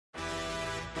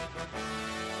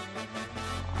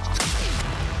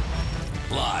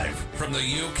From the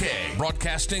UK,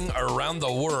 broadcasting around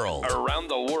the world.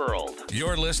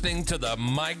 You're listening to the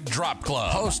Mic Drop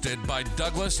Club, hosted by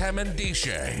Douglas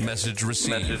Hammond-Dische. Message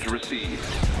received.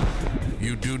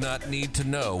 You do not need to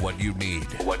know what you need.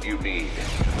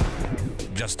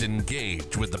 Just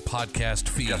engage with the podcast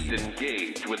feed.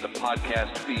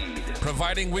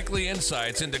 Providing weekly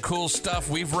insights into cool stuff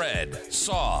we've read,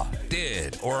 saw,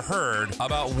 did, or heard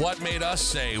about what made us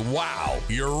say, wow,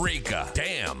 eureka,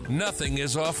 damn, nothing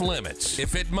is off limits.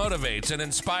 If it motivates and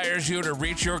inspires you to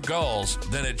reach your goals,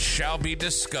 then it shall be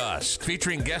discussed.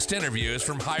 Featuring guest interviews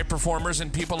from high performers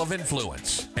and people of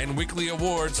influence, and weekly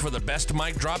awards for the best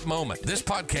mic drop moment. This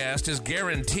podcast is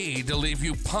guaranteed to leave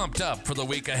you pumped up for the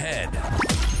week ahead.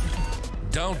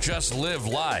 Don't just live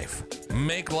life.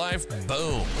 Make life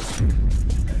boom.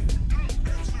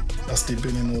 Dusty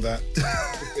Bin and all that.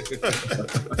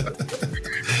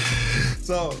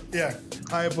 So, yeah.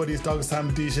 Hi, everybody. It's Douglas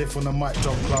Hammond-Dische from the Mic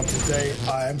Drop Club today.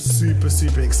 I am super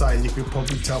excited. You can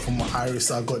probably tell from my iris.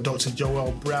 I've got Dr.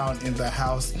 Joel Brown in the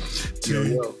house.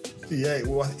 Yeah,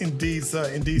 well, indeed,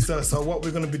 sir. So what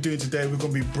we're going to be doing today, we're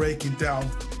going to be breaking down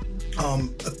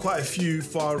quite a few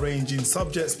far-ranging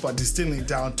subjects, but distilling it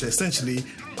down to essentially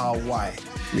our why.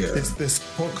 Yeah. This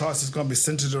podcast is going to be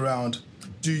centered around: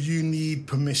 do you need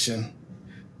permission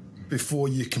before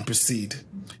you can proceed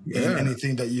in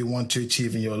anything that you want to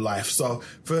achieve in your life? So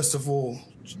first of all,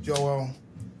 Joel,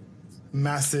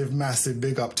 massive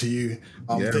big up to you.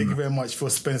 Thank you very much for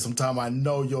spending some time. I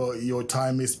know your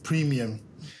time is premium.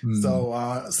 So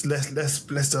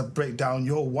let's break down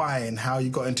your why and how you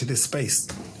got into this space.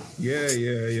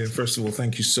 Yeah. First of all,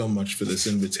 thank you so much for this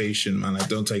invitation, man. I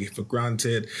don't take it for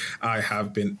granted. I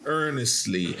have been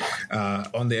earnestly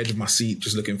on the edge of my seat,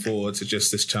 just looking forward to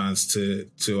just this chance to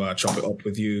chop it up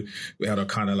with you. We had a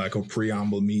kind of like a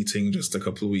preamble meeting just a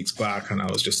couple of weeks back, and I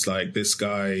was just like, this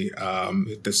guy,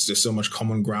 there's just so much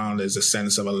common ground. There's a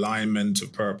sense of alignment,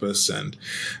 of purpose and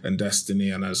destiny.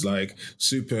 And I was like,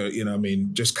 super,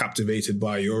 just captivated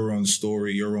by your own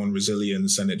story, your own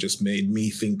resilience. And it just made me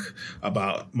think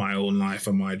about my own life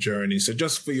and my journey. So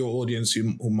just for your audience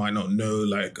who might not know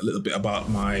like a little bit about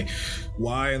my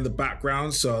why and the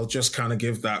background, so I'll just kind of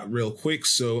give that real quick.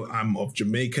 So I'm of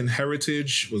Jamaican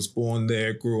heritage, was born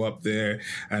there, grew up there,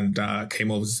 and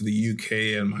came over to the UK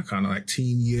in my kind of like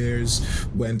teen years,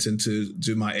 went into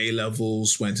do my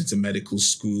A-levels, went into medical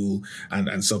school,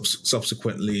 and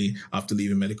subsequently after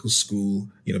leaving medical school,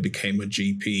 became a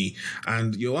GP.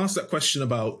 And you asked that question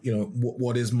about,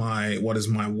 what is my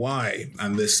why?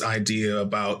 And this idea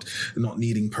about not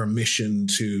needing permission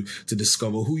to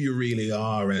discover who you really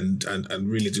are and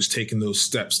really just taking those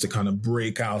steps to kind of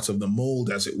break out of the mold,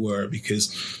 as it were,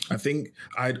 because I think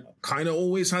I'd kind of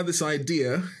always had this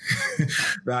idea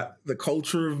that the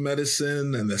culture of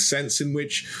medicine and the sense in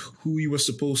which who you were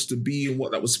supposed to be and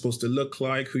what that was supposed to look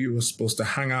like, who you were supposed to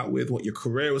hang out with, what your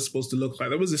career was supposed to look like,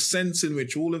 there was a sense in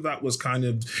which all of that was kind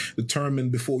of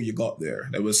determined before you got there.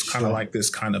 There was kind of like this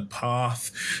kind of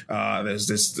path. There's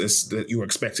this that you were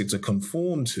expected to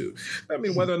conform to. I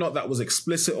mean, whether or not that was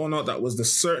explicit or not, that was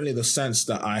certainly the sense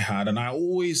that I had. And I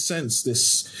always sensed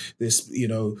this,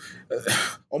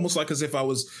 almost like as if I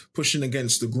was pushing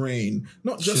against the grain,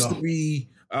 not just to be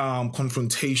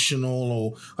confrontational,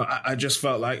 or I just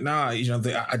felt like,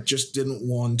 I just didn't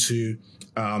want to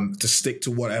stick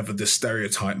to whatever the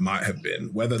stereotype might have been,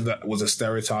 whether that was a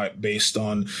stereotype based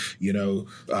on,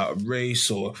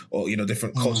 race or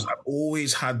different cultures. I've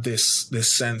always had this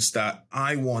sense that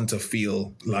I want to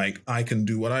feel like I can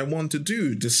do what I want to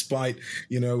do, despite,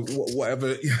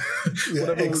 whatever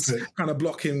was kind of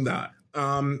blocking that.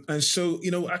 And so,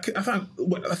 I think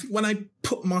when I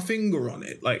put my finger on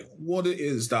it, like what it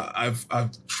is that I've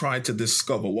tried to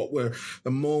discover, what were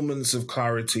the moments of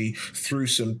clarity through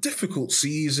some difficult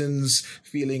seasons,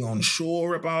 feeling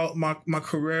unsure about my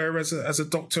career as a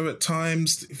doctor at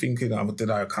times, thinking, did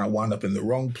I kind of wind up in the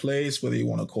wrong place, whether you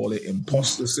want to call it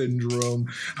imposter syndrome,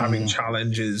 having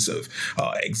challenges of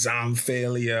exam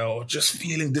failure, or just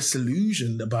feeling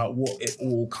disillusioned about what it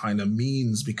all kind of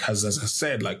means. Because as I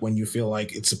said, like when you feel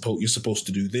like you're supposed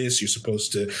to do this, you're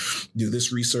supposed to do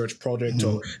this research project,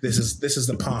 or this is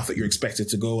the path that you're expected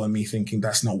to go, and me thinking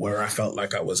that's not where I felt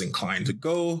like I was inclined to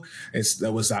go.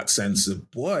 There was that sense of,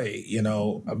 boy,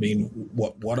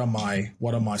 what am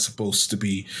I supposed to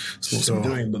be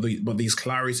doing? But these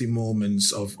clarity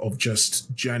moments of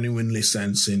just genuinely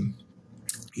sensing,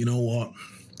 you know what?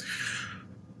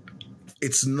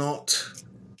 It's not.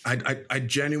 I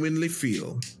genuinely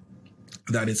feel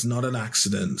that it's not an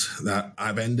accident that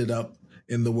I've ended up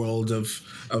in the world of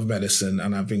medicine,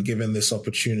 and I've been given this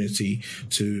opportunity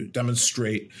to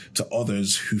demonstrate to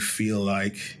others who feel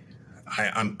like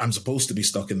I'm supposed to be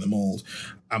stuck in the mold.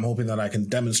 I'm hoping that I can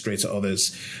demonstrate to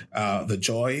others the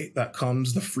joy that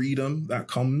comes, the freedom that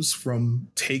comes from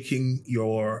taking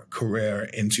your career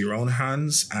into your own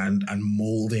hands and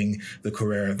molding the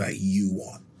career that you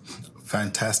want.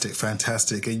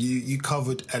 Fantastic. And you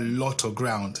covered a lot of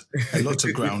ground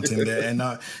in there. And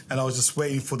I was just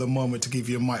waiting for the moment to give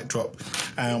you a mic drop.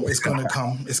 It's going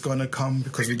to come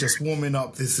because we're just warming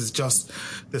up. This is just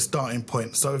the starting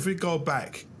point. So if we go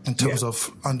back in terms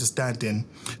of understanding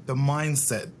the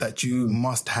mindset that you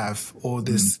must have, or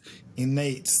this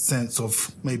innate sense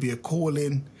of maybe a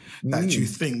calling that you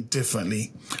think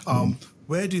differently,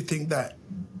 where do you think that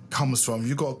comes from?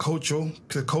 You got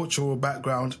a cultural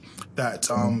background that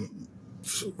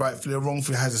rightfully or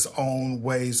wrongfully has its own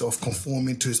ways of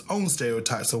conforming to its own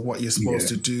stereotypes of what you're supposed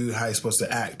to do, how you're supposed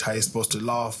to act, how you're supposed to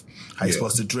laugh, how you're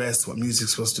supposed to dress, what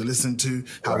music's supposed to listen to,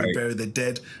 how we bury the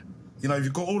dead. You know,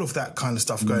 you've got all of that kind of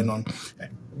stuff going on.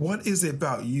 What is it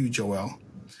about you, Joel,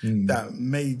 that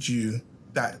made you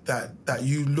that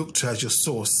you look to as your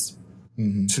source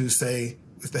to say,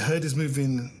 if the herd is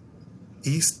moving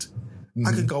east,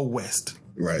 I could go west?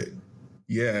 Right.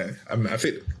 Yeah. I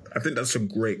think that's a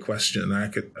great question. I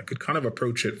could kind of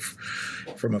approach it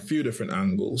from a few different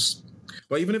angles.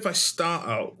 But even if I start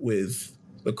out with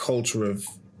the culture of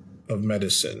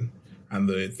medicine and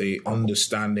the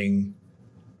understanding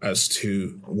as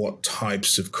to what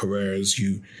types of careers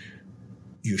you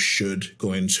should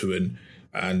go into,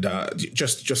 and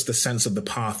just the sense of the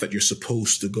path that you're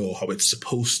supposed to go, how it's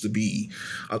supposed to be.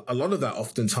 A lot of that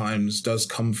oftentimes does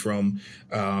come from,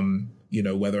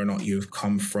 whether or not you've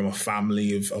come from a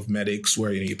family of medics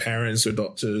where your parents are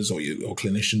doctors or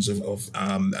clinicians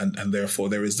and therefore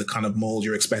there is the kind of mold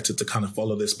you're expected to kind of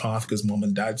follow this path because mom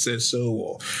and dad says so,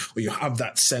 or you have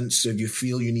that sense of you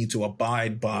feel you need to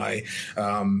abide by,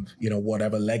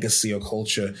 whatever legacy or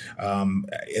culture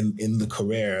in the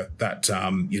career that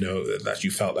that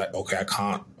you felt like, okay,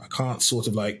 I can't sort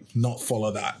of like not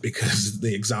follow that because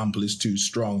the example is too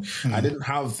strong. I didn't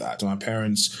have that. My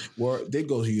parents did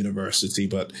go to university,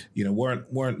 but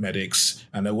weren't medics,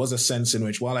 and there was a sense in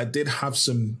which, while I did have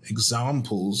some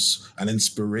examples and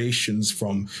inspirations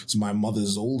from my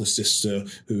mother's older sister,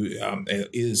 who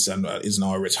is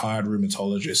now a retired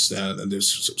raumatologist, and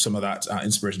there's some of that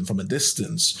inspiration from a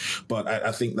distance. But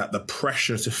I think that the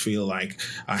pressure to feel like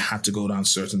I had to go down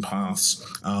certain paths,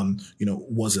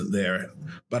 wasn't there.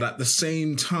 But at the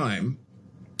same time,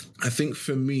 I think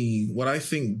for me, what I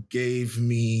think gave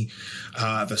me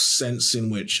the sense in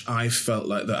which I felt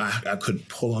like that I could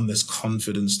pull on this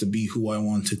confidence to be who I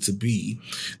wanted to be,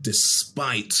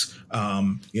 despite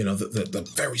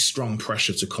the very strong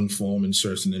pressure to conform in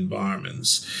certain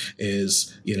environments,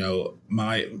 is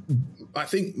I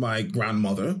think my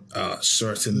grandmother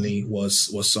certainly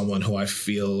was someone who I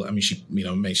feel. I mean, she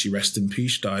may she rest in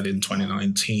peace. Died in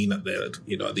 2019 at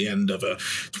the end of a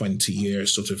 20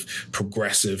 years sort of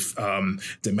progressive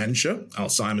dementia,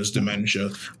 Alzheimer's dementia.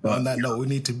 But on that note, we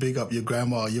need to big up your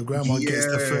grandma. Your grandma gets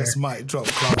the first mic drop.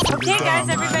 Okay, guys,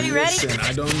 everybody ready? Listen,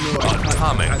 I don't know.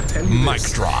 Atomic mic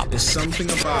drop. There's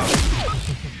something about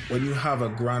when you have a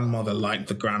grandmother like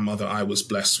the grandmother I was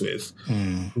blessed with,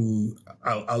 who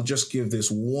I'll just give this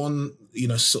one,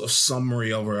 sort of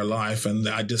summary of her life. And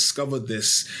I discovered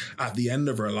this at the end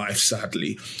of her life,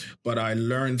 sadly. But I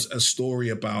learned a story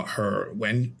about her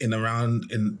when in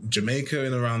Jamaica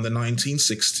in around the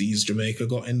 1960s. Jamaica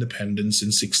got independence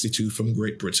in 62 from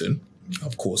Great Britain.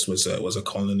 Of course, was a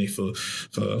colony for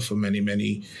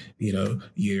many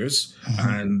years,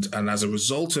 and as a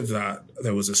result of that,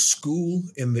 there was a school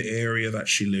in the area that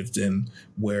she lived in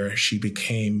where she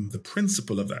became the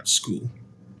principal of that school,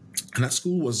 and that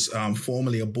school was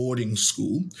formerly a boarding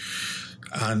school,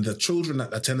 and the children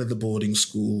that attended the boarding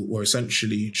school were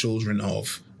essentially children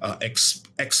of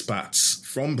expats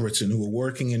from Britain who were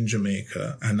working in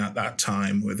Jamaica, and at that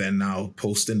time were then now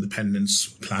post-independence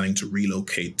planning to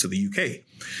relocate to the UK.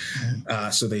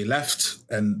 So they left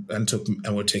and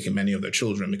were taking many of their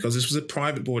children because this was a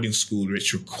private boarding school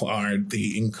which required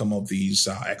the income of these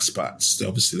expats.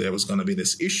 Obviously, there was going to be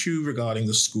this issue regarding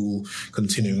the school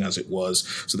continuing as it was.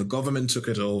 So the government took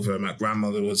it over. My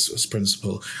grandmother was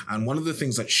principal. And one of the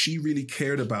things that she really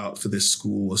cared about for this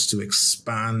school was to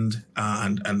expand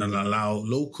and and then allow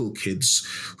local kids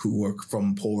who were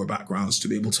from poorer backgrounds to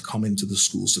be able to come into the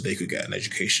school so they could get an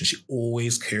education. She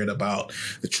always cared about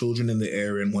the children in the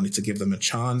area and wanted to give them a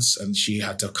chance. And she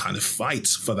had to kind of fight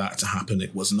for that to happen.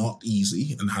 It was not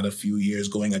easy, and had a few years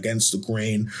going against the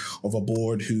grain of a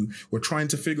board who were trying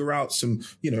to figure out some,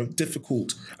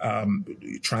 difficult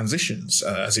transitions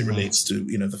as it relates to,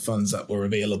 the funds that were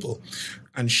available.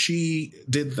 And she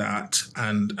did that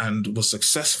and was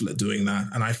successful at doing that.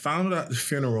 And I found at the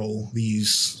funeral,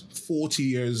 these 40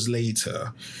 years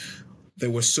later, there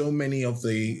were so many of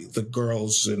the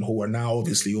girls who are now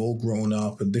obviously all grown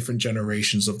up, and different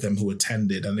generations of them who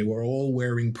attended, and they were all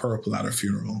wearing purple at her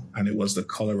funeral, and it was the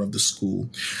color of the school.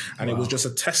 And It was just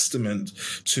a testament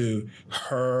to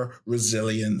her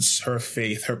resilience, her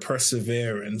faith, her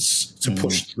perseverance to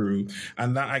push through.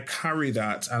 And that I carry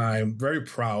that, and I'm very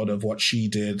proud of what she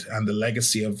did and the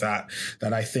legacy of that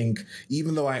I think,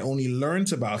 even though I only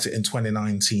learned about it in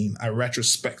 2019, I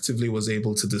retrospectively was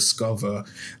able to discover,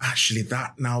 actually,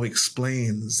 that now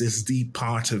explains this deep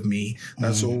part of me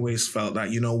that's always felt that,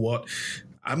 you know what,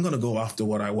 I'm going to go after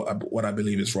what I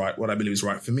believe is right, what I believe is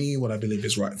right for me, what I believe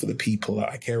is right for the people that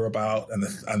I care about, and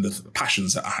the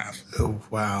passions that I have. Oh,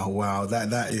 wow.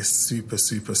 That is super,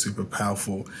 super, super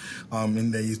powerful.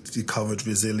 In there you covered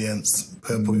resilience.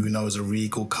 Purple, is a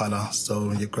regal color.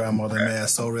 So your grandmother, may her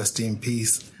soul rest in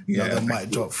peace. That might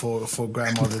drop for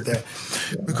grandmother there.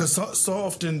 Because so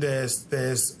often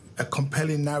there's a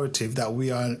compelling narrative that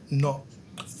we are not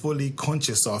fully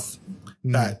conscious of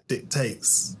that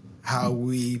dictates how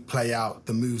we play out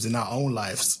the moves in our own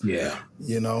lives. Yeah.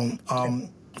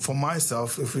 For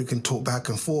myself, if we can talk back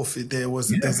and forth,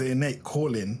 there's an innate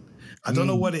calling. I don't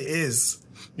know what it is.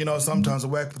 Sometimes I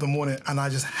wake up in the morning and I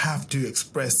just have to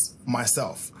express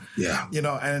myself. Yeah. And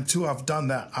until I've done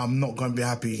that, I'm not going to be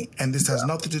happy. And this has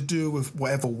nothing to do with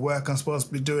whatever work I'm supposed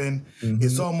to be doing.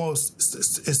 It's almost,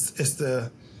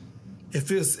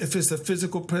 if it's a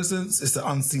physical presence, it's the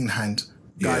unseen hand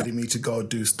guiding me to go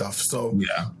do stuff. So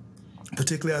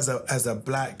particularly as a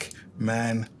black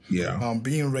man,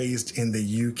 being raised in the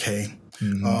UK,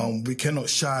 we cannot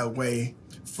shy away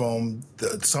from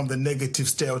some of the negative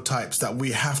stereotypes that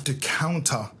we have to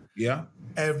counter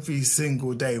every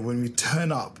single day when we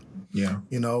turn up,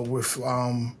 with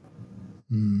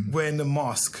wearing the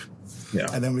mask. Yeah.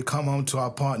 And then we come home to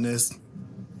our partners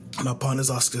and our partners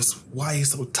ask us, why are you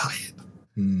so tired?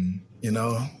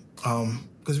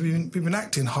 Because we've been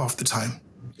acting half the time.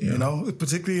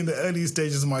 Particularly in the early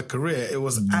stages of my career, it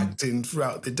was acting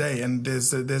throughout the day. And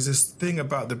there's this thing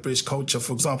about the British culture.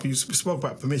 For example, you spoke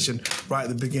about permission right at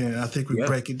the beginning, and I think we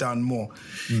break it down more.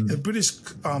 The British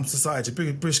society,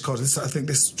 British culture, I think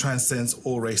this transcends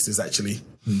all races, actually.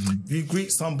 If you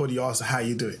greet somebody, you ask how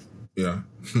you doing. Yeah.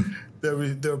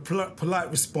 The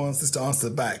polite response is to answer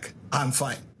back, I'm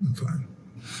fine. I'm fine.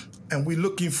 And we're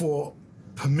looking for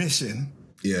permission.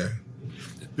 Yeah.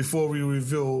 Before we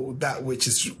reveal that which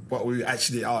is what we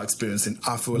actually are experiencing.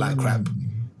 I feel like crap.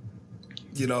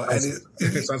 And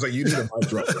it sounds like you need a mic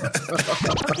drop.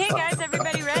 Okay, guys,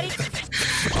 everybody ready?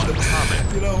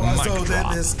 So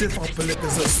there's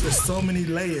there's so many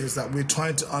layers that we're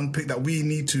trying to unpick that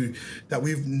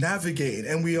we've navigated,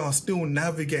 and we are still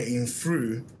navigating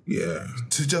through. Yeah.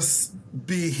 To just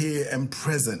be here and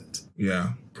present.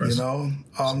 Yeah. Present.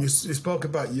 You spoke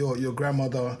about your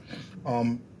grandmother.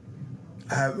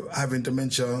 Having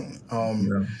dementia.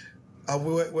 I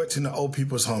worked in an old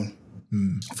people's home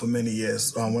for many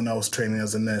years when I was training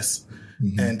as a nurse.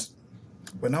 And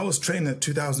when I was training in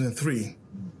 2003,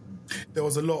 there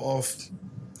was a lot of,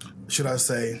 should I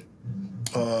say,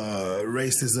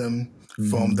 racism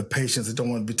from the patients that don't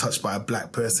want to be touched by a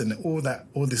black person, all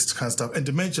this kind of stuff. And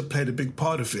dementia played a big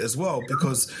part of it as well,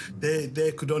 because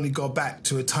they could only go back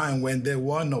to a time when there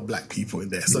were no black people in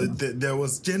there. So there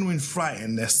was genuine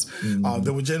frightenedness.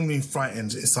 They were genuinely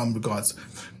frightened in some regards.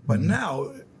 But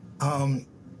now, I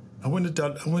went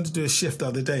to do a shift the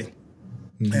other day,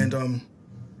 and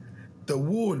the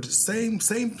ward, same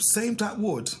type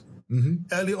ward,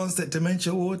 early onset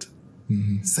dementia ward,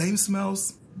 same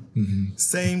smells,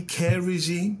 same care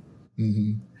regime.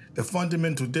 The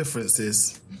fundamental difference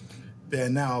is there are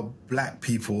now black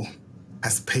people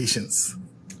as patients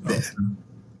there.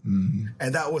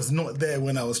 And that was not there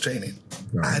when I was training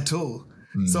at all.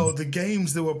 So the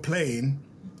games they were playing,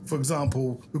 for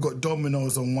example, we've got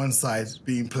dominoes on one side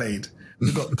being played.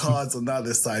 We've got cards on the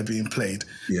other side being played.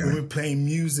 When we're playing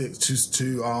music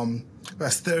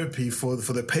as therapy for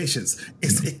the patients,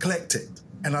 it's eclectic.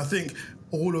 And I think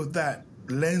all of that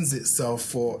lends itself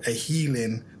for a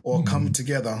healing or coming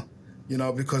together,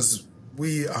 because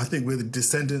I think we're the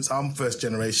descendants. I'm first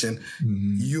generation.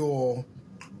 You're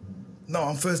No,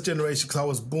 I'm first generation because I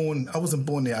wasn't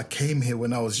born here. I came here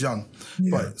when I was young.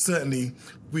 Yeah. But certainly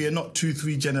we are not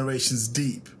 2-3 generations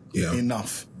deep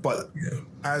enough. But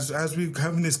as we're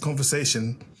having this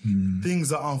conversation,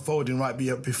 things are unfolding right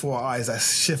before our eyes, are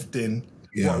shifting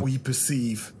what we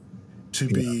perceive to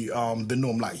be the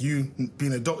norm. Like you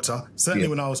being a doctor, certainly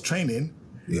when I was training,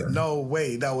 no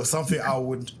way that was something I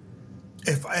would,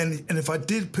 if I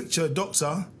did picture a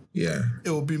doctor, it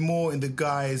would be more in the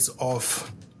guise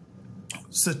of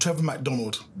Sir Trevor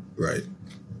McDonald. Right.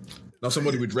 Not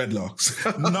somebody with dreadlocks.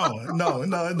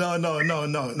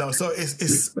 No. So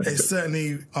it's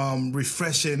certainly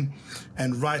refreshing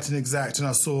and right and exact. And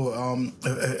I saw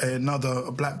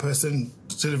another black person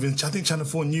sort of in, I think, Channel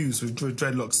 4 News with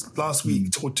dreadlocks last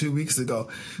week or 2 weeks ago.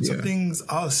 So things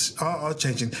are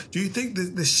changing. Do you think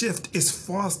the shift is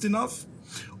fast enough?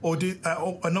 Or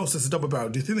and also it's a double barrel.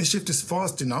 Do you think the shift is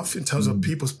fast enough in terms of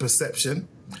people's perception?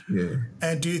 Yeah.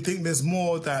 And do you think there's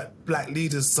more that black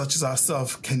leaders such as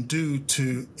ourselves can do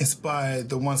to inspire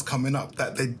the ones coming up,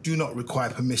 that they do not require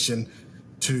permission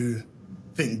to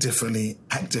think differently,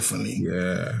 act differently?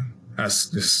 Yeah. That's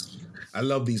just, I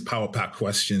love these power pack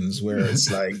questions where it's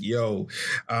like, yo,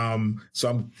 so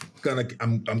I'm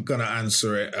gonna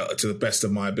answer it to the best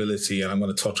of my ability, and I'm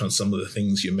gonna touch on some of the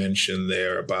things you mentioned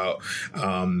there about,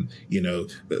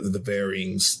 the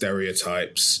varying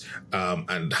stereotypes,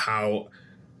 and how,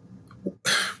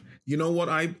 you know what,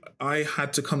 I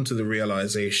had to come to the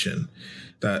realization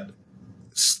that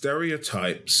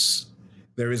stereotypes,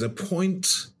 there is a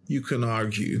point you can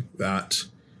argue that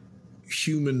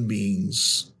human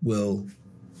beings will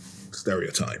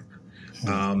stereotype.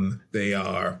 They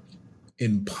are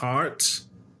in part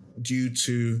due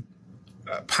to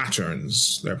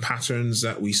patterns. They're patterns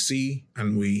that we see,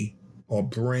 and our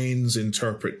brains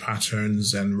interpret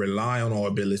patterns and rely on our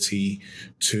ability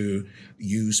to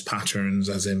use patterns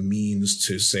as a means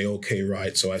to say, okay,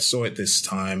 right, so I saw it this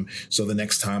time, so the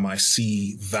next time I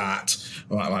see that,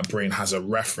 my brain has a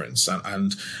reference.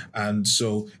 And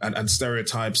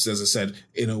stereotypes, as I said,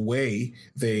 in a way,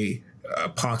 they are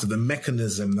part of the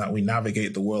mechanism that we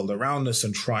navigate the world around us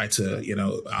and try to,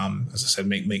 as I said,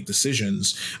 make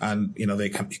decisions. And, they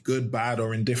can be good, bad,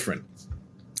 or indifferent.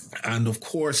 And of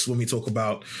course, when we talk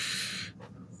about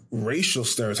racial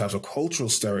stereotypes or cultural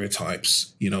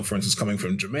stereotypes, for instance, coming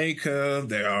from Jamaica,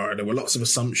 there were lots of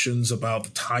assumptions about the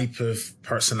type of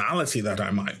personality that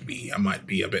I might be. I might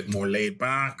be a bit more laid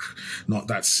back, not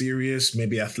that serious,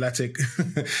 maybe athletic.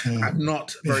 I'm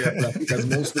not very athletic, as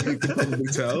most of you can probably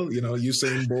tell.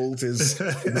 Usain Bolt is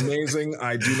amazing.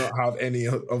 I do not have any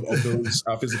of those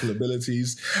physical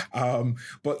abilities.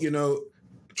 But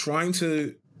trying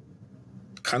to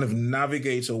kind of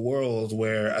navigate a world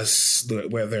where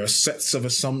there are sets of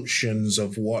assumptions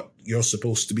of what you're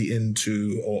supposed to be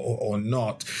into or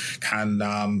not can,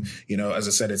 as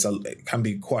I said, it can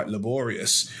be quite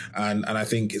laborious. And I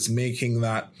think it's making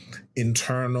that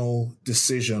internal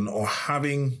decision, or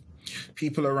having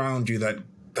people around you that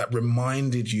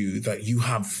reminded you that you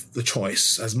have the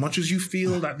choice. As much as you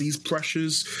feel that these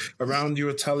pressures around you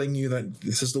are telling you that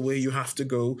this is the way you have to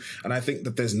go. And I think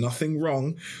that there's nothing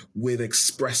wrong with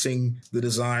expressing the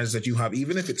desires that you have,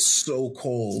 even if it's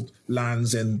so-called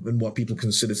lands in what people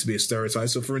consider to be a stereotype.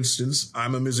 So for instance,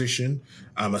 I'm a musician,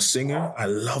 I'm a singer, I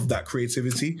love that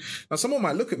creativity. Now someone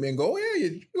might look at me and go, oh yeah,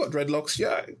 you got dreadlocks.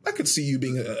 Yeah, I could see you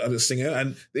being a singer.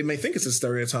 And they may think it's a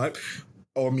stereotype.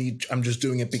 Or me, I'm just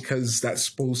doing it because that's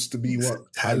supposed to be what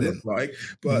I look like.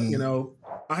 But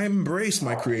I embrace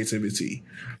my creativity,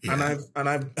 and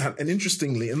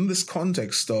interestingly, in this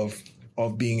context of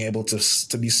being able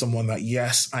to be someone that,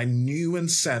 yes, I knew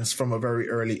and sensed from a very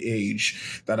early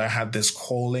age that I had this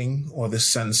calling or this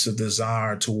sense of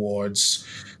desire towards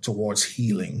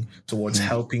healing, towards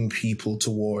helping people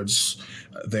towards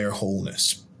their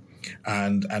wholeness.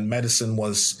 And medicine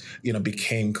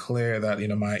became clear that,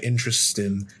 my interest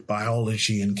in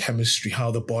biology and chemistry,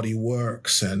 how the body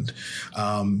works, and,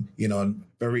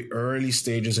 very early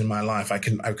stages in my life, I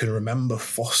can remember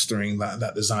fostering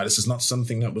that desire. This is not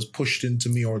something that was pushed into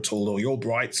me or told, oh, you're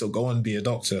bright, so go and be a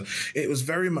doctor. It was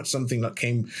very much something that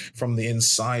came from the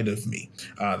inside of me.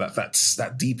 That's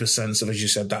that deeper sense of, as you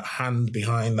said, that hand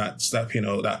behind that step,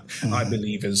 that I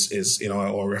believe is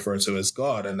or refer to as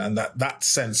God. And that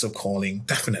sense of calling,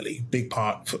 definitely big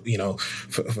part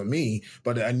for me.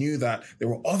 But I knew that there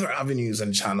were other avenues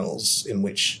and channels in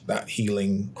which that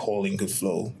healing calling could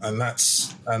flow.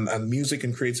 And music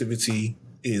and creativity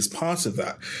is part of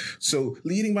that. So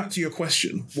leading back to your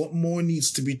question, what more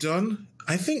needs to be done?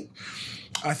 I think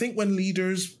when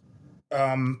leaders,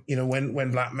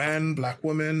 when black men, black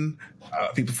women,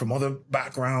 people from other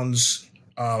backgrounds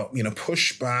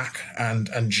push back and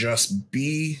just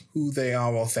be who they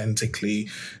are authentically,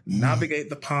 navigate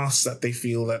the paths that they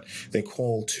feel that they're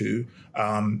called to,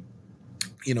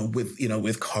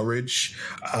 with courage,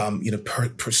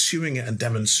 pursuing it and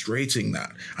demonstrating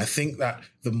that. I think that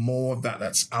the more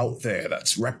that's out there,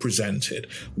 that's represented,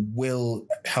 will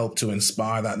help to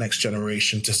inspire that next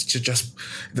generation to just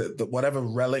the whatever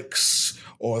relics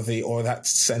or that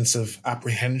sense of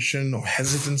apprehension or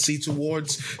hesitancy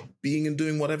towards being and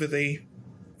doing whatever they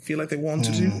feel like they want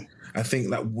to do. I think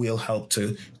that will help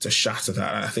to shatter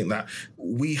that. And I think that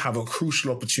we have a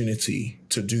crucial opportunity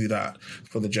to do that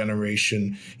for the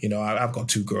generation. I've got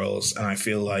 2 girls, and I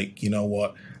feel like, you know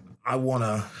what, I want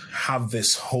to have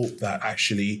this hope that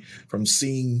actually from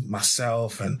seeing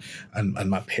myself and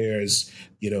my peers,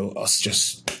 us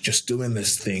just doing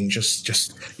this thing,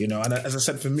 and as I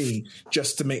said, for me,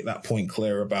 just to make that point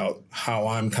clear about how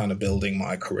I'm kind of building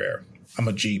my career. I'm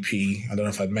a GP. I don't know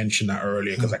if I'd mentioned that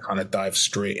earlier because I kind of dive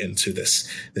straight into this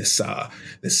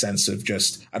sense of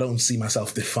just, I don't see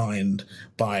myself defined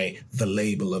by the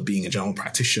label of being a general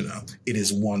practitioner. It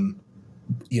is one,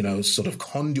 sort of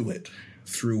conduit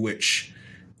through which,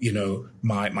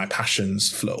 my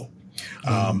passions flow.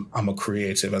 I'm a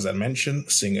creative, as I mentioned,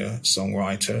 singer,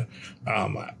 songwriter.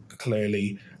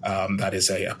 Clearly, that is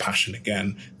a passion,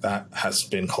 again, that has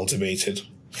been cultivated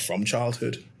from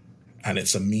childhood. And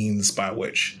it's a means by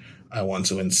which I want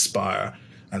to inspire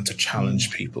and to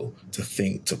challenge people to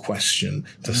think, to question,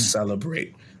 to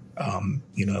celebrate,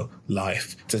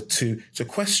 life, to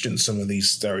question some of these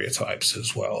stereotypes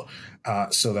as well,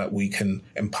 so that we can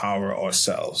empower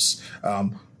ourselves,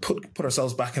 put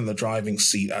ourselves back in the driving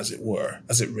seat, as it were,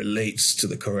 as it relates to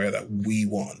the career that we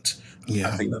want. Yeah.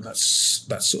 I think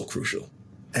that's so crucial.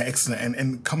 Excellent.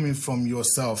 And coming from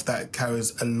yourself, that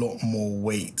carries a lot more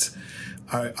weight.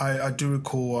 I do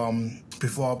recall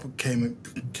before I came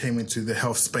into the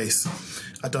health space,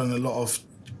 I'd done a lot of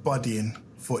buddying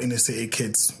for inner city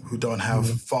kids who don't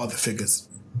have father figures.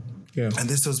 Yeah. And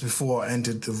this was before I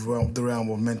entered the realm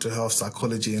of mental health,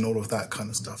 psychology, and all of that kind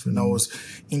of stuff. And I was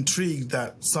intrigued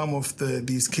that some of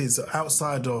these kids are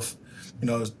outside of,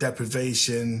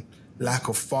 deprivation, lack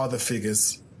of father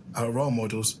figures, role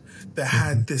models, they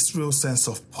had this real sense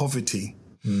of poverty,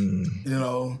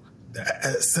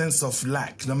 a sense of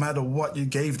lack. No matter what you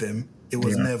gave them, it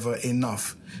was never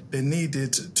enough. They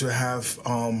needed to have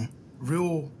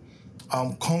real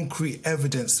concrete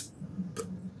evidence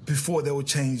before they would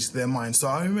change their mind. So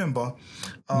I remember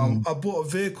I bought a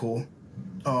vehicle.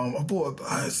 I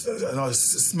know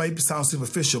it maybe sounds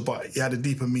superficial, but it had a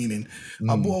deeper meaning.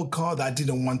 I bought a car that I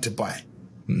didn't want to buy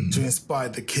to inspire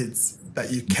the kids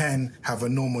that you can have a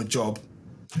normal job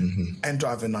and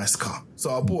drive a nice car.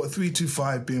 So I bought a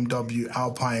 325 BMW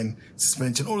Alpine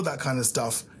suspension, all of that kind of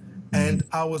stuff. And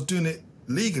I was doing it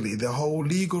legally, the whole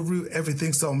legal route,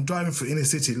 everything. So I'm driving through inner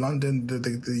city London,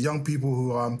 the young people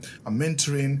who I'm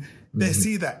mentoring, they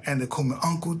see that and they call me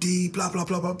Uncle D, blah, blah,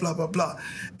 blah, blah, blah, blah, blah.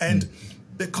 And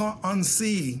they can't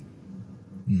unsee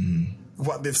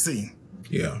what they've seen.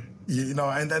 Yeah.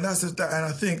 And that's and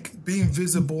I think being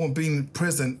visible and being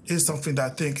present is something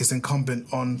that I think is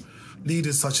incumbent on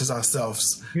leaders such as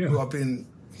ourselves who have been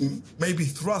maybe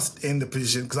thrust in the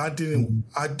position, because I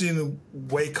didn't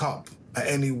wake up at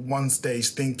any one stage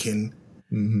thinking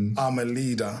I'm a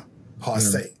leader per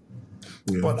se.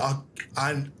 Yeah. But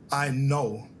I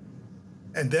know,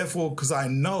 and therefore, because I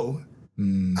know,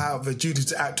 I have a duty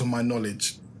to act on my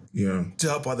knowledge. Yeah, to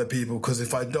help other people, because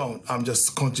if I don't, I'm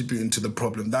just contributing to the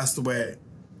problem. That's the way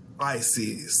I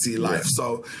see life.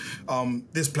 So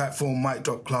this platform, Mic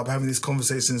Drop Club, having these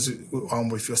conversations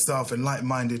with yourself and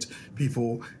like-minded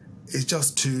people is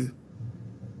just to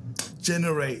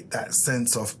generate that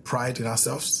sense of pride in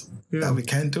ourselves that we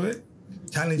can do it,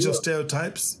 challenge your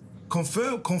stereotypes,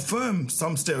 confirm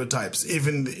some stereotypes,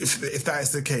 even if that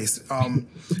is the case.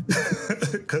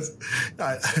 Because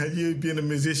you being a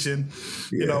musician,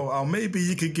 maybe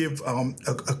you could give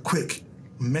a quick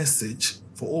message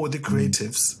for all the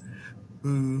creatives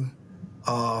who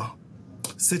are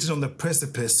sitting on the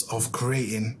precipice of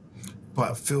creating,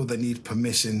 but feel they need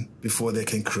permission before they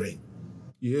can create.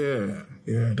 Yeah,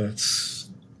 that's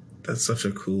such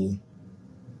a cool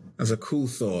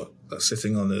thought.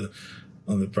 Sitting on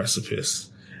the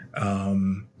precipice,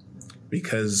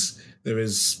 because there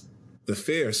is the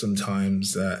fear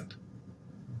sometimes that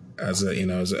as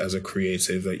a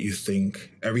creative, that you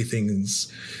think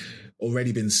everything's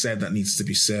already been said that needs to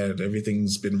be said,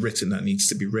 everything's been written that needs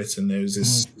to be written. There's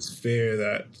this fear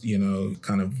that,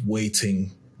 kind of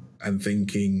waiting and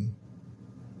thinking,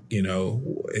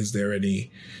 is there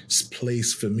any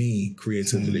place for me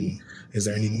creatively? Is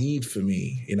there any need for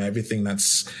me? Everything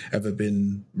that's ever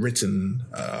been written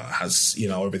has,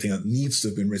 everything that needs to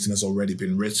have been written has already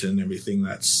been written. Everything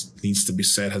that needs to be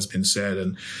said has been said.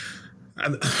 And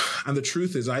the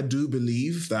truth is, I do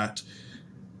believe that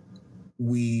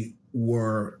we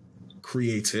were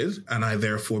created, and I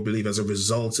therefore believe as a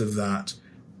result of that,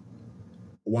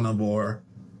 one of our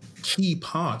key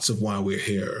parts of why we're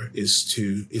here is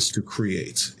to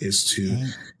create, is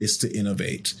to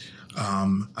innovate,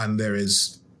 and there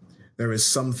is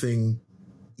something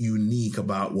unique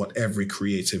about what every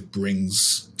creative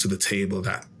brings to the table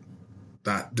that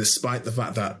despite the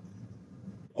fact that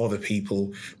other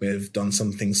people may have done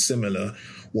something similar,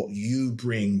 what you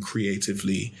bring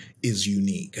creatively is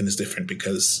unique and is different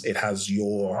because it has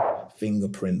your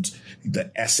fingerprint.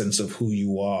 The essence of who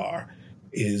you are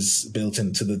is built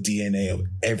into the DNA of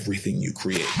everything you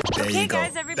create. There you go.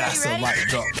 Guys, everybody That's ready? a mic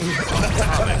drop.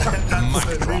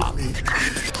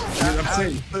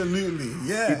 Absolutely.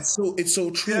 Yeah. It's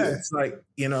so true. Yeah. It's like,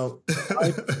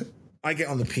 I get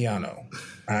on the piano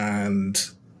and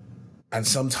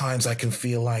sometimes I can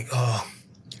feel like,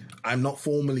 I'm not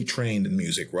formally trained in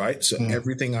music, right? So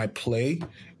everything I play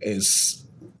is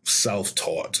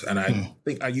self-taught. And I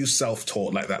think I use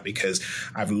self-taught like that because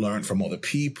I've learned from other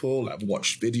people. I've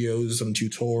watched videos and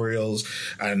tutorials,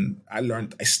 and I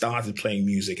started playing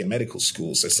music in medical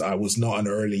school. So I was not an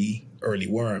early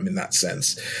worm in that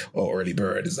sense, or early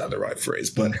bird, is that the right phrase?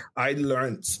 But I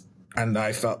learned, and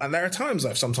I felt, and there are times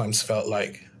I've sometimes felt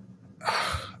like,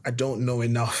 I don't know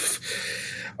enough.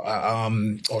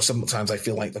 Or sometimes I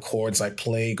feel like the chords I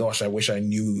play, gosh, I wish I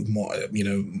knew more,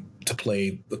 to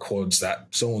play the chords that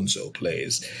so-and-so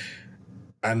plays.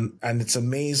 And it's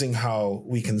amazing how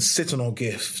we can sit on our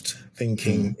gift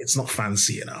thinking it's not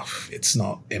fancy enough, it's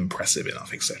not impressive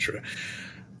enough, etc.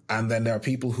 And then there are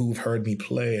people who've heard me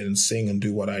play and sing and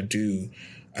do what I do,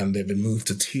 and they've been moved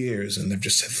to tears, and they've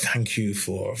just said, thank you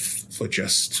for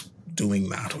just doing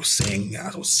that, or saying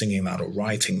that, or singing that, or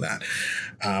writing that.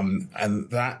 And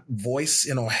that voice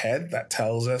in our head that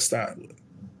tells us that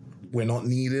we're not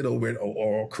needed,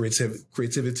 or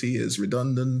creativity is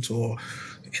redundant, or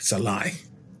it's a lie.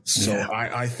 So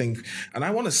I think, and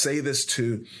I want to say this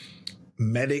to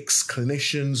medics,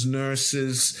 clinicians,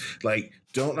 nurses, like,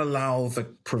 don't allow the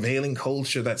prevailing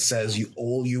culture that says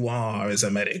all you are is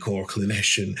a medic or a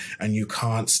clinician and you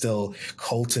can't still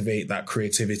cultivate that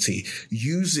creativity.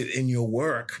 Use it in your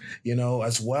work,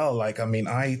 as well. Like, I mean,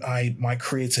 my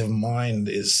creative mind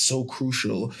is so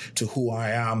crucial to who I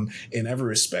am in every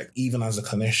respect, even as a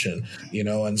clinician,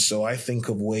 and so I think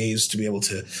of ways to be able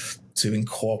to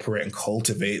incorporate and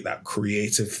cultivate that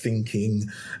creative thinking,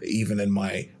 even in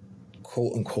my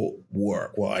quote unquote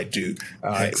work, what I do,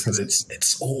 because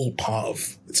it's all part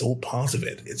of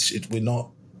it.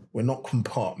 We're not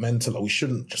compartmentalized. We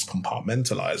shouldn't just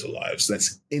compartmentalize our lives.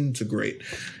 Let's integrate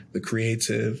the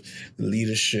creative, the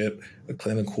leadership, the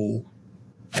clinical,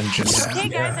 and just okay,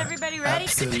 guys, everybody ready?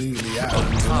 Absolutely, yeah.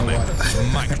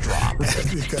 Mic drop.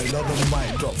 Another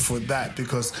mic drop for that,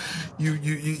 because you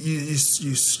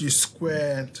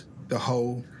squared the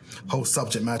whole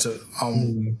subject matter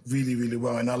really, really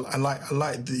well, and I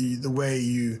like the way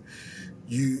you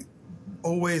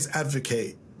always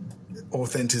advocate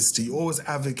authenticity, always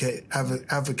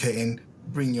advocating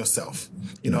bring yourself,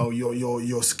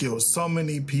 your skills. So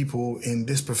many people in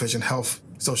this profession, health,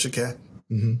 social care,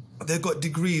 they've got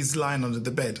degrees lying under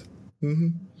the bed.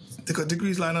 They've got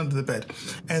degrees lying under the bed,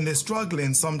 and they're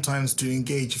struggling sometimes to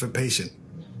engage with a patient.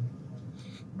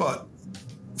 But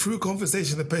through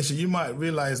conversation with the patient, you might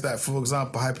realize that, for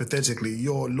example, hypothetically,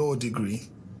 your law degree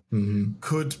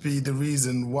could be the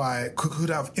reason why, could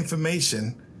have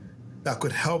information that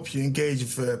could help you engage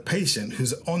with a patient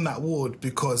who's on that ward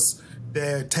because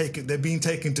they're being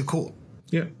taken to court.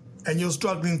 Yeah. And you're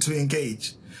struggling to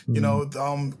engage.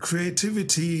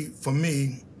 Creativity for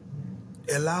me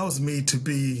allows me to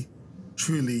be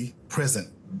truly present.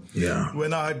 Yeah.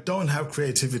 When I don't have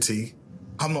creativity,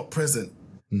 I'm not present.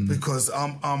 Because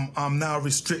I'm now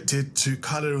restricted to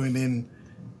coloring in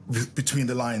between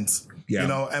the lines,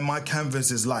 and my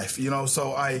canvas is life,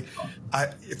 So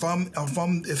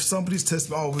if somebody's telling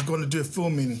me, oh, we're going to do a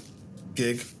filming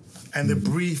gig, and the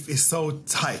brief is so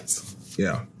tight,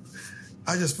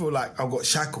 I just feel like I've got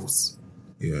shackles,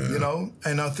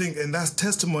 And I think, and that's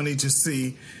testimony to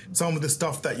see some of the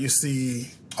stuff that you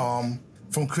see from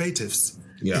creatives.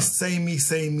 Yeah, it's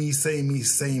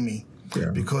samey.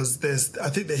 Yeah. Because I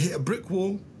think they hit a brick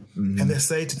wall and they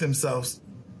say to themselves,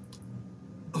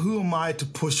 who am I to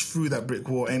push through that brick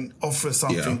wall and offer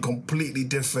something completely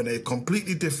different, a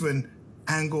completely different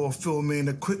angle of filming,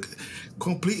 a quick,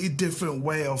 completely different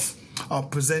way of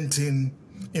presenting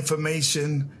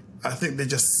information. I think they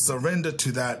just surrender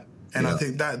to that. And I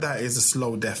think that is a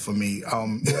slow death for me.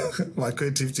 My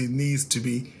creativity needs to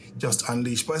be just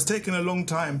unleashed. But it's taken a long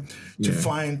time to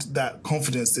find that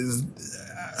confidence.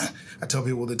 I tell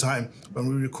people all the time, when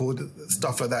we record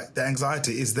stuff like that, the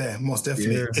anxiety is there, most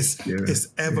definitely. It's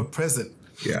ever present.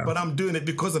 Yeah. But I'm doing it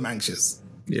because I'm anxious.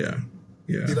 Yeah.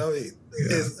 Yeah. You know,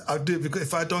 I do it because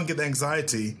if I don't get the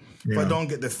anxiety, if I don't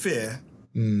get the fear,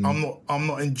 I'm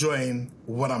not enjoying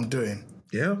what I'm doing.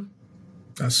 Yeah.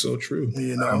 That's so true.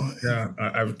 You know,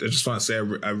 I just want to say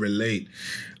I relate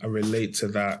to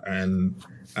that, and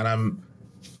I'm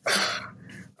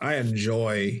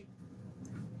enjoying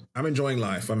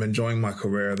life. I'm enjoying my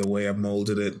career, the way I've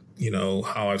molded it, you know,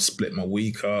 how I've split my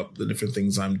week up, the different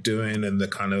things I'm doing, and the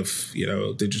kind of, you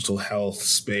know, digital health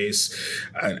space,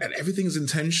 and everything's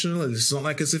intentional. It's not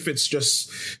like as if it's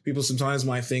just, people sometimes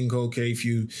might think, okay, if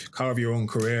you carve your own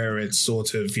career, it's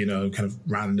sort of, you know, kind of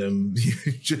random, you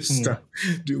just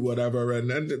do whatever.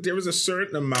 And there is a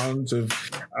certain amount of,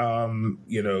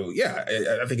 you know,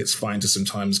 I think it's fine to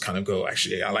sometimes kind of go,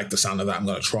 actually, I like the sound of that, I'm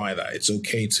going to try that. It's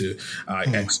okay to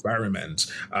experiment.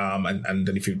 And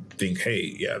then if you think,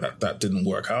 hey, that didn't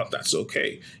work out, that's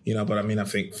okay. You know, but I mean, I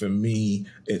think for me,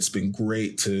 it's been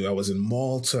great I was in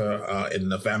Malta in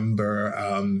November,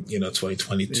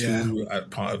 2022 at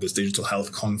part of this digital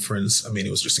health conference. I mean, it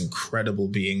was just incredible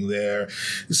being there.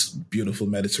 This beautiful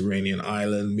Mediterranean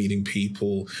island, meeting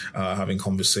people, having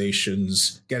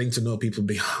conversations, getting to know people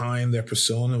behind their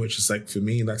persona, which is like, for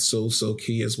me, that's so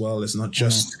key as well. It's not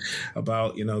just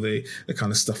about, you know, the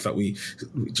kind of stuff that we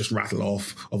just rattle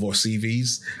off of our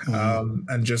CVs,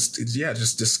 and just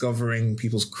discovering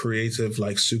people's creative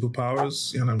like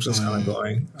superpowers. And I'm just kind of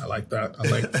going, I like that. I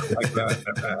like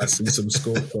that. I see some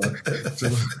scope for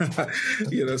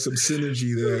some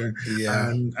synergy there. Yeah.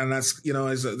 And that's, you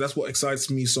know, that's what excites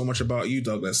me so much about you,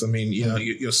 Douglas. I mean, you know,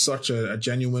 you're such a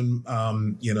genuine,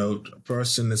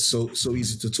 person that's so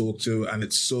easy to talk to, and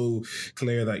it's so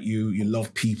clear that you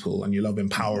love people and you love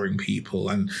empowering people,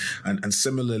 and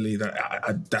similarly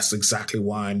that's exactly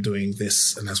why I'm doing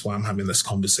this, and that's why I'm having this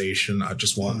conversation. I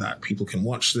just want that people can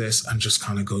watch this and just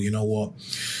kind of go, you know what?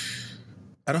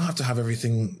 I don't have to have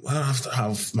everything. I don't have to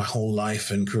have my whole life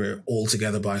and career all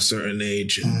together by a certain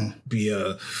age and be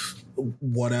a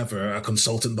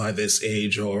consultant by this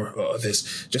age or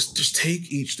this. Just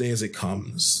take each day as it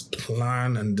comes.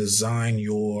 Plan and design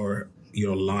your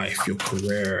life, your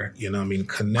career, you know what I mean?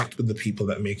 Connect with the people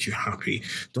that make you happy.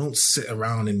 Don't sit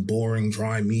around in boring,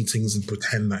 dry meetings and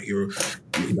pretend that you're happy.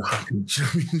 You know what I mean?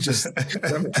 Just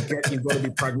you've got to be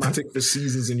pragmatic for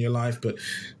seasons in your life, but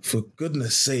for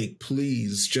goodness sake,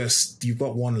 please, you've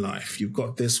got one life. You've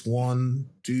got this one.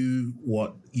 Do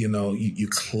what, you know, you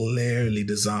clearly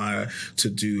desire to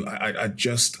do. I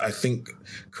think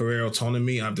career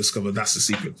autonomy, I've discovered that's the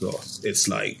secret sauce. It's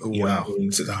like, you know,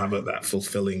 to have that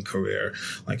fulfilling career.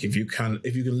 Like if you can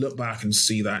look back and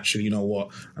see that, actually, you know what,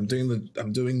 I'm doing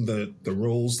the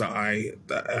roles that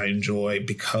I enjoy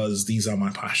because these are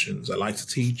my passions. I like to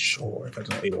teach, or if I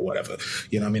don't, you know, whatever,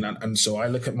 you know what I mean? And so I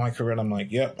look at my career and I'm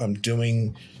like, I'm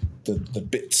doing the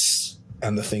bits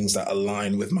and the things that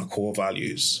align with my core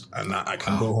values, and that I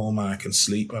can go home and I can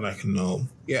sleep and I can know,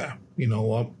 you know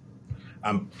what,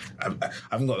 I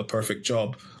haven't got the perfect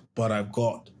job, but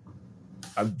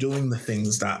I'm doing the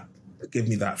things that give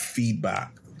me that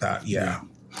feedback that,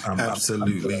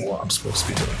 absolutely, I'm doing what I'm supposed to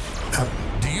be doing.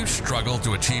 Do you struggle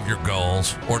to achieve your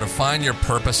goals or to find your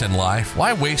purpose in life?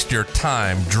 Why waste your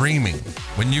time dreaming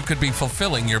when you could be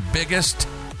fulfilling your biggest,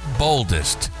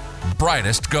 boldest,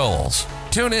 brightest goals?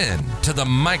 Tune in to the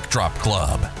Mic Drop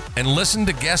Club and listen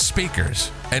to guest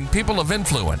speakers and people of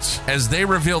influence as they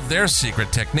reveal their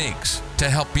secret techniques to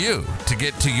help you to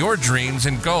get to your dreams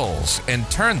and goals and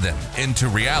turn them into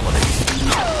reality.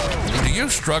 Do you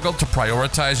struggle to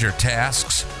prioritize your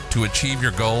tasks to achieve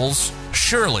your goals?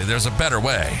 Surely there's a better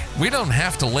way. We don't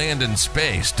have to land in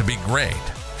space to be great.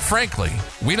 Frankly,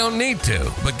 we don't need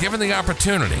to, but given the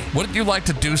opportunity, wouldn't you like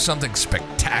to do something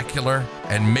spectacular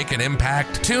and make an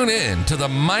impact? Tune in to the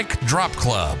Mic Drop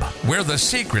Club, where the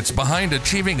secrets behind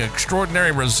achieving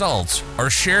extraordinary results are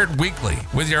shared weekly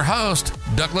with your host,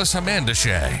 Douglas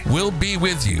Hamandashay. We'll be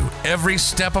with you every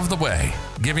step of the way,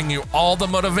 giving you all the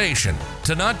motivation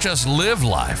to not just live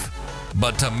life,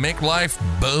 but to make life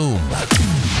boom.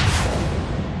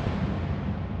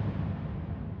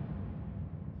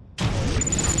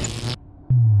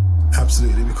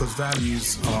 Absolutely, because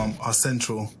values are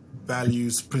central.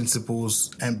 Values,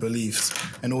 principles, and beliefs.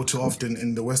 And all too often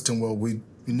in the Western world, we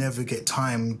we never get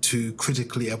time to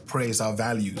critically appraise our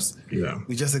values. Yeah.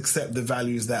 We just accept the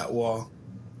values that were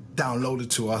downloaded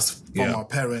to us from our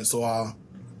parents or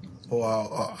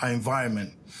our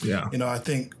environment. Yeah. You know, I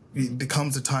think it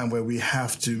becomes a time where we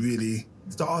have to really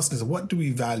start asking ourselves, what do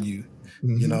we value?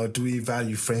 You know, do we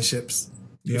value friendships?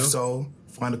 Yeah. If so,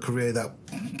 find a career that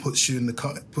puts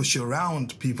you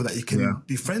around people that you can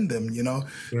befriend them, you know?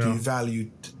 Yeah. Do you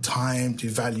value time? Do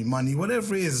you value money?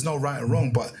 Whatever it is, there's no right or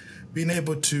wrong, but being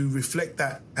able to reflect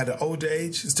that at an older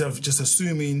age instead of just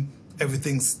assuming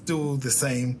everything's still the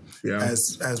same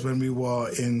as when we were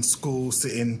in school,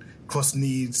 sitting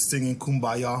cross-kneed, singing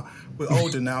Kumbaya. We're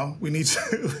older now. We need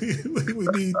to we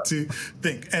need to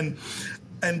think. And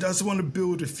I just want to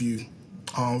build with you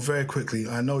very quickly.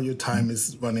 I know your time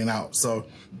is running out. So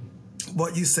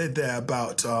what you said there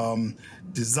about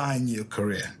design your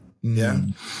career,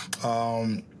 and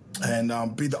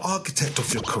be the architect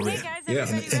of your career. Hey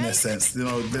guys, In a sense, you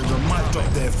know, there's a mic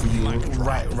drop there for you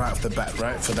right off the bat,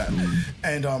 right, for that.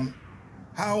 And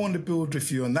how I want to build with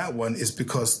you on that one is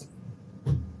because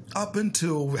up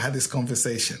until we had this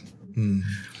conversation,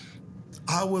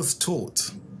 I was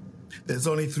taught there's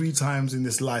only 3 times in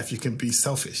this life you can be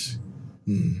selfish.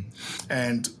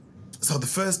 And so the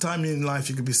first time in life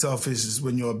you can be selfish is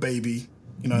when you're a baby.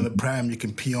 You know, in the pram, you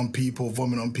can pee on people,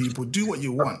 vomit on people, do what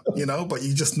you want, you know, but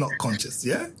you're just not conscious,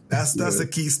 yeah? That's the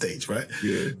key stage, right?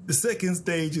 Yeah. The second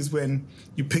stage is when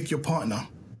you pick your partner.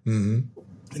 You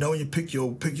know, when you pick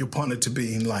your partner to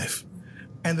be in life.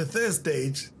 And the third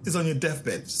stage is on your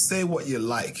deathbed. Say what you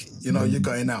like, you know, you're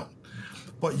going out.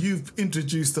 But you've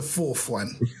introduced the fourth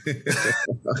one,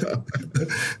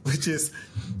 which is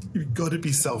you've got to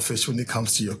be selfish when it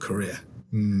comes to your career.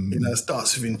 You know, it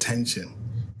starts with intention.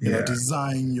 You know,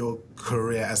 design your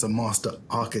career as a master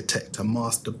architect, a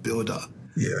master builder.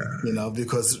 Yeah. You know,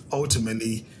 because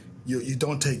ultimately you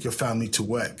don't take your family to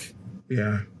work.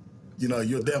 Yeah. You know,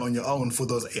 you're there on your own for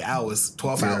those 8 hours,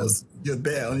 12 hours. You're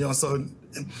there on your own. So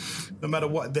no matter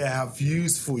what they have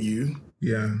used for you,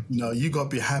 you know, you got to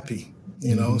be happy,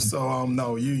 you know. So,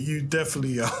 no, you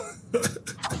definitely,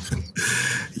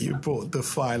 you brought the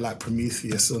fire like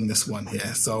Prometheus on this one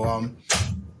here. So,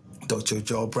 Dr.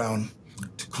 Joel Brown,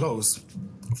 to close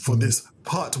for this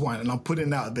part 1, and I'm putting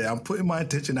my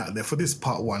attention out there for this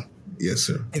part 1. Yes,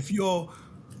 sir. If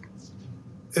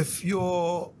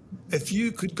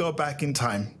you could go back in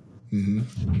time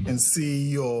and see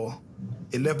your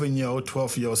 11-year-old,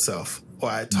 12-year-old self, or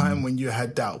at a time when you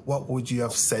had doubt, what would you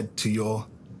have said to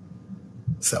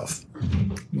yourself?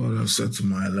 What I've said to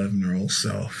my 11-year-old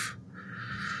self.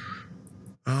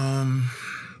 The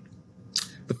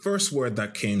first word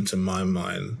that came to my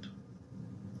mind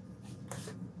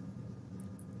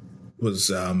was,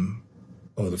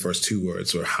 the first 2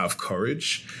 words were have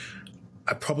courage.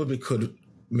 I probably could,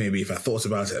 maybe if I thought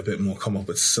about it a bit more, come up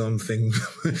with something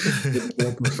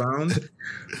more profound.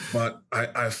 But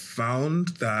I found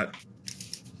that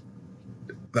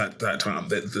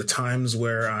the times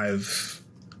where I've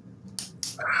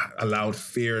allowed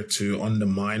fear to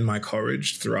undermine my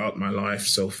courage throughout my life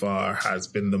so far has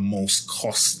been the most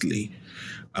costly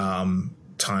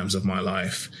times of my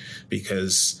life,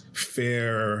 because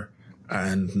fear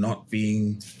and not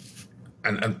being,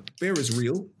 and fear is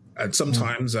real. And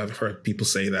sometimes I've heard people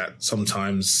say that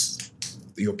sometimes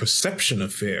your perception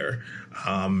of fear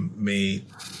may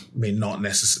not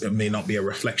be a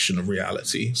reflection of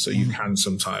reality. So you can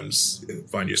sometimes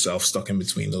find yourself stuck in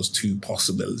between those 2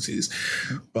 possibilities.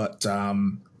 But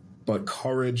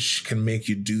courage can make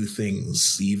you do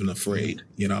things even afraid.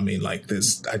 You know what I mean? Like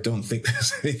I don't think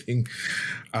there's anything.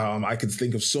 I could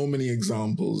think of so many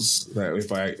examples that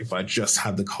if I just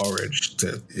had the courage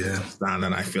to stand,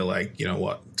 and I feel like, you know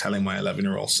what, telling my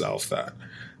 11-year-old self that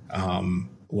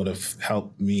would have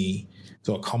helped me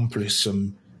to accomplish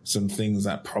some things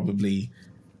that probably,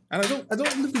 and I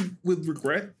don't live with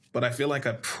regret, but I feel like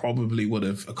I probably would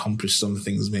have accomplished some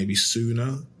things maybe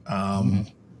sooner.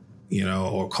 You know,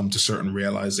 or come to certain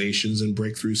realizations and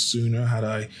breakthroughs sooner had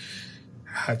I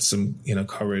had some, you know,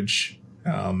 courage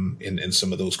in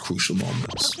some of those crucial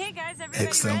moments. Okay, guys, everybody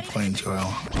Excellent ready? point,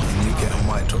 Joel. And you get a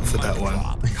mic drop for that one.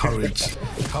 Courage.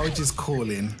 Courage is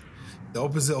calling. The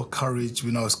opposite of courage,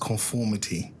 we know, is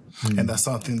conformity. And that's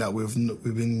something that we've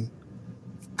been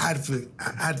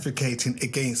advocating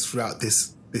against throughout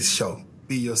this show.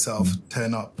 Be yourself,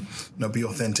 turn up, you know, be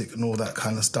authentic and all that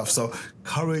kind of stuff. So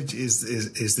courage is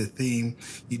the theme.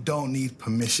 You don't need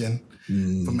permission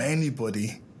from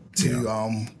anybody to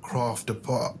craft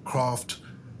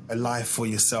a life for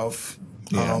yourself.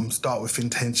 Start with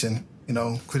intention, you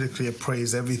know, critically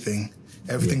appraise everything,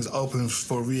 everything's open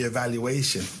for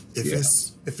reevaluation.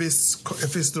 If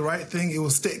it's the right thing, it will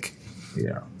stick.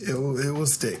 Yeah, it will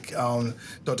stick.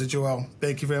 Dr. Joel,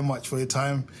 thank you very much for your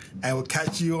time, and we'll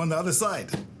catch you on the other side.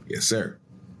 Yes, sir.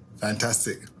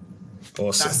 Fantastic.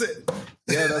 Awesome. That's it.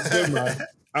 Yeah, that's good, man.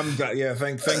 I'm glad. Yeah,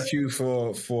 thank you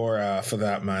for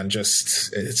that, man.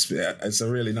 Just it's a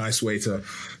really nice way to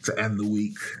end the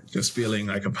week. Just feeling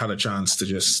like I've had a chance to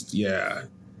just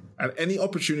at any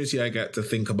opportunity I get to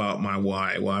think about my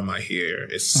why am I here?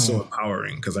 It's so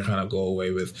empowering because I kind of go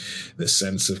away with this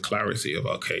sense of clarity of,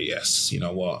 okay, yes, you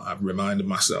know what? I've reminded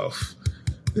myself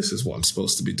this is what I'm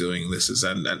supposed to be doing. This is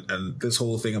and this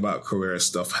whole thing about career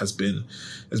stuff has been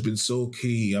so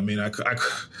key. I mean,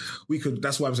 we could.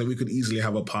 That's why I'm saying we could easily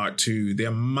have a part 2. The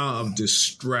amount of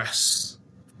distress.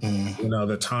 You know,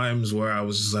 the times where I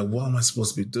was just like, what am I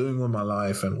supposed to be doing with my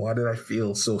life? And why did I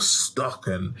feel so stuck?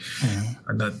 And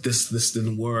that this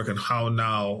didn't work. And how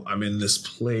now I'm in this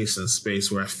place and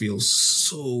space where I feel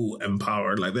so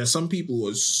empowered. Like there's some people who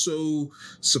are so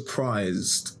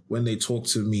surprised when they talk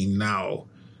to me now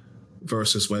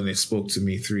versus when they spoke to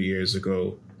me 3 years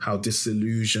ago, how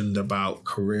disillusioned about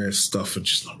career stuff and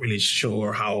just not really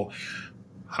sure how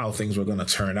things were going to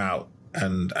turn out.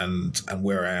 And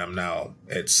where I am now,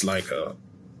 it's like a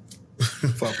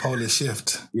polar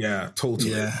shift. Yeah,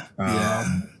 totally. Yeah.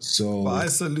 So, but I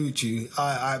salute you.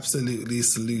 I absolutely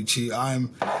salute you. I'm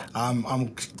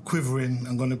quivering.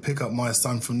 I'm going to pick up my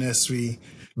son from nursery,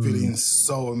 feeling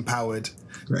so empowered.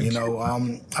 You know,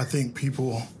 I think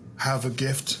people have a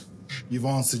gift. You've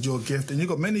answered your gift, and you've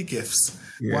got many gifts.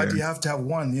 Yeah. Why do you have to have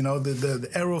one? You know,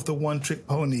 the era of the one-trick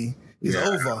pony. It's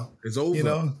over. It's over. You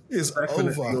know, it's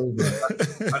definitely over.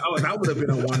 That would have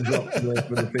been a one drop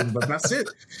for the thing, but that's it.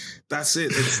 That's it.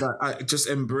 It's like just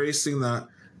embracing that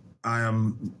I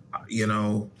am, you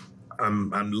know,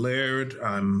 I'm layered,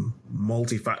 I'm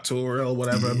multifactorial,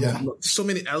 whatever. Yeah. So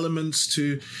many elements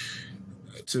to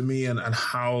me and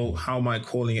how my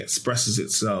calling expresses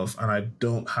itself, and I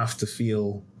don't have to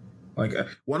feel like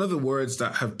one of the words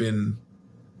that have been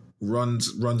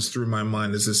runs through my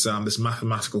mind is this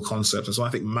mathematical concept. And so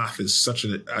I think math is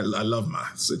I love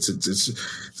maths. It's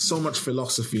so much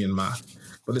philosophy in math,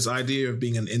 but this idea of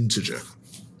being an integer.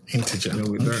 You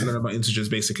know, we learn about integers,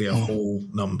 basically a whole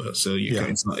number. So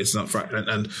it's not fractal,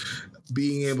 and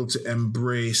being able to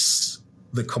embrace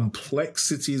the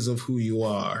complexities of who you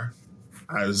are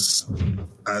as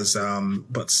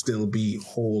but still be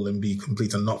whole and be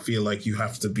complete and not feel like you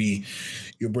have to be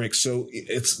your break. So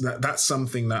it's that's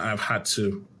something that I've had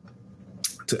to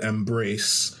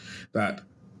embrace, that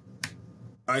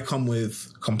I come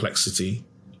with complexity.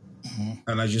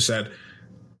 And as you said,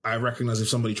 I recognize if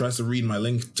somebody tries to read my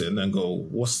LinkedIn and go,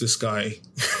 what's this guy?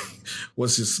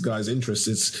 What's this guy's interest?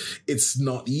 It's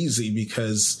not easy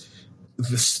because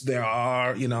there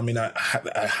are, you know, I mean, I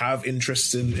have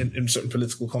interest in certain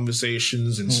political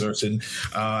conversations, in certain,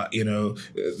 you know,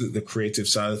 the creative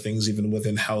side of things, even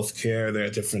within healthcare. There are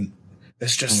different.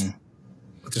 It's just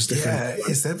different. Yeah,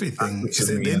 it's everything.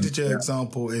 The integer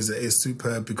example is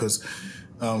superb because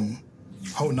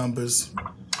whole numbers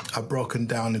are broken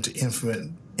down into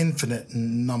infinite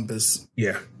numbers.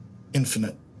 Yeah,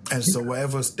 infinite. And so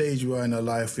whatever stage you are in our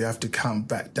life, we have to count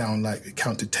back down, like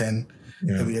count to 10.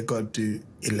 And we have got to do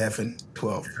 11,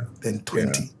 12, then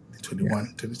 20,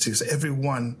 21, 22. So every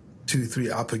 1, 2, 3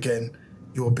 up again,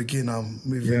 you're a beginner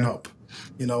moving up.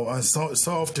 You know, and so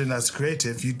often as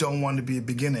creative, you don't want to be a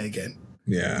beginner again.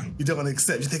 Yeah. You don't want to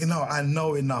accept. You're thinking, no, I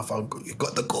know enough. You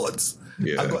got the chords.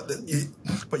 Yeah. But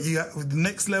the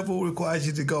next level requires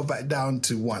you to go back down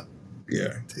to 1.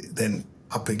 Yeah. Then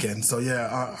up again. So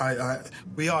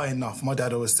we are enough. My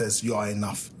dad always says, you are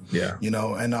enough. Yeah. You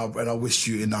know, and I wish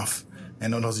you enough.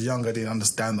 And when I was younger, I didn't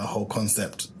understand the whole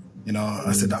concept. You know,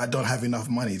 I said, I don't have enough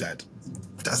money, Dad.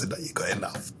 Dad said, you got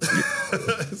enough.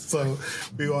 So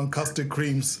we were on custard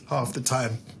creams half the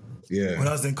time. Yeah. When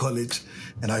I was in college,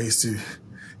 and I used to,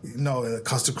 you know, in a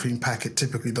custard cream packet,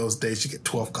 typically those days you get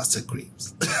 12 custard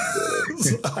creams.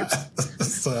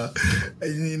 So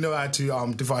you know how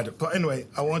to divide it. But anyway,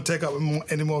 I won't take up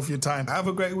any more of your time. Have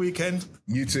a great weekend.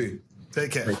 You too. Take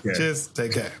care. Cheers.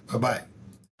 Take care. Bye-bye.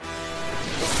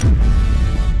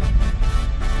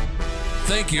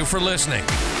 Thank you for listening.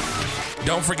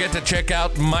 Don't forget to check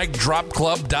out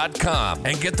MicDropClub.com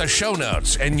and get the show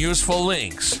notes and useful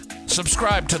links.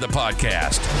 Subscribe to the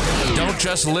podcast. Don't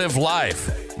just live life.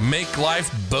 Make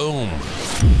life boom.